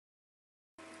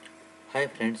Hi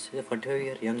friends, a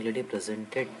 45-year young lady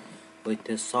presented with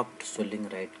a soft swelling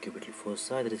right cubital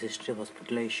fossa. There is history of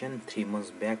hospitalization 3 months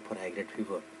back for high-grade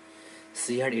fever.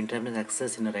 She had intravenous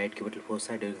access in the right cubital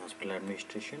fossa during hospital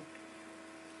administration,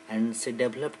 and she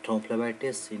developed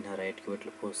thrombophlebitis in her right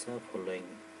cubital fossa following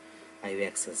IV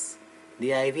access.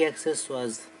 The IV access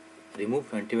was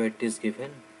removed, antibiotics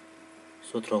given,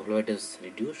 so thrombophlebitis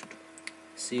reduced.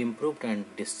 She improved and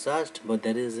discharged, but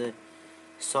there is a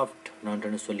soft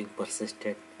non-tender swelling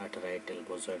persisted at right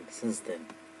elbow joint since then.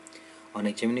 On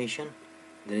examination,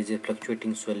 there is a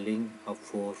fluctuating swelling of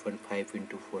 4.5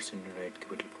 into 4 cm right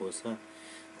cubital fossa.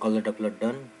 Color Doppler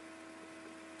done,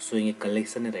 showing a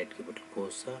collection in right cubital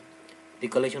fossa. The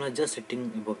collection is just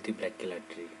sitting above the brachial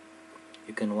artery.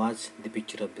 You can watch the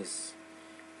picture of this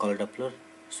color Doppler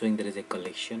showing there is a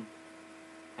collection,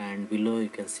 and below you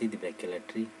can see the brachial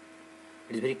artery.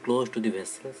 It is very close to the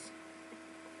vessels.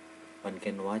 One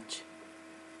can watch.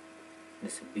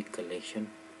 This is a big collection,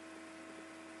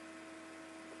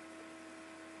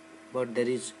 but there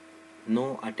is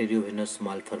no arteriovenous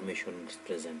malformation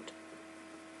present.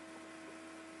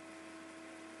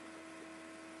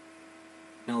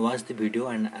 Now watch the video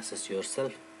and assess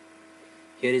yourself.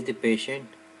 Here is the patient.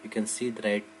 You can see the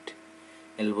right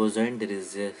elbow joint. There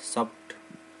is a soft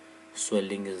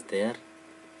swelling is there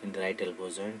in the right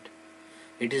elbow joint.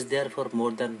 It is there for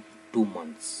more than 2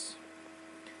 months,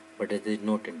 but there is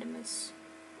no tenderness.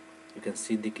 You can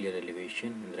see the clear elevation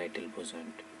in the right elbow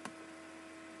joint.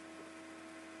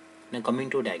 Now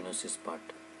coming to diagnosis part.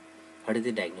 What is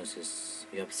the diagnosis?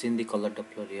 You have seen the color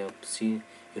Doppler, you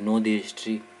know the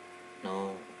history.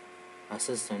 Now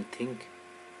assess and think.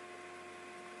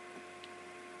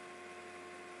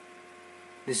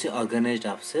 This is organized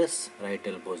abscess, right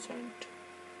elbow joint.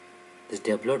 This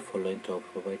developed following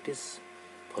thrombophlebitis,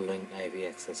 following IV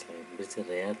access line. This is a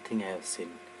rare thing I have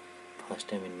seen. First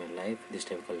time in my life, this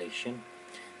type of collection.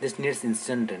 This needs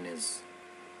instant drainage.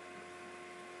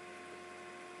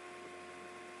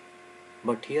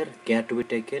 But here care to be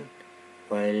taken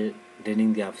while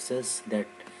draining the abscess, that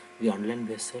the underlying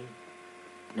vessel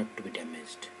not to be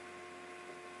damaged.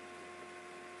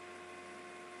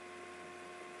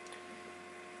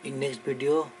 In next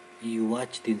video, you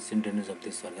watch the instant drainage of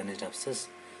this organized abscess.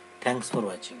 Thanks for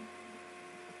watching.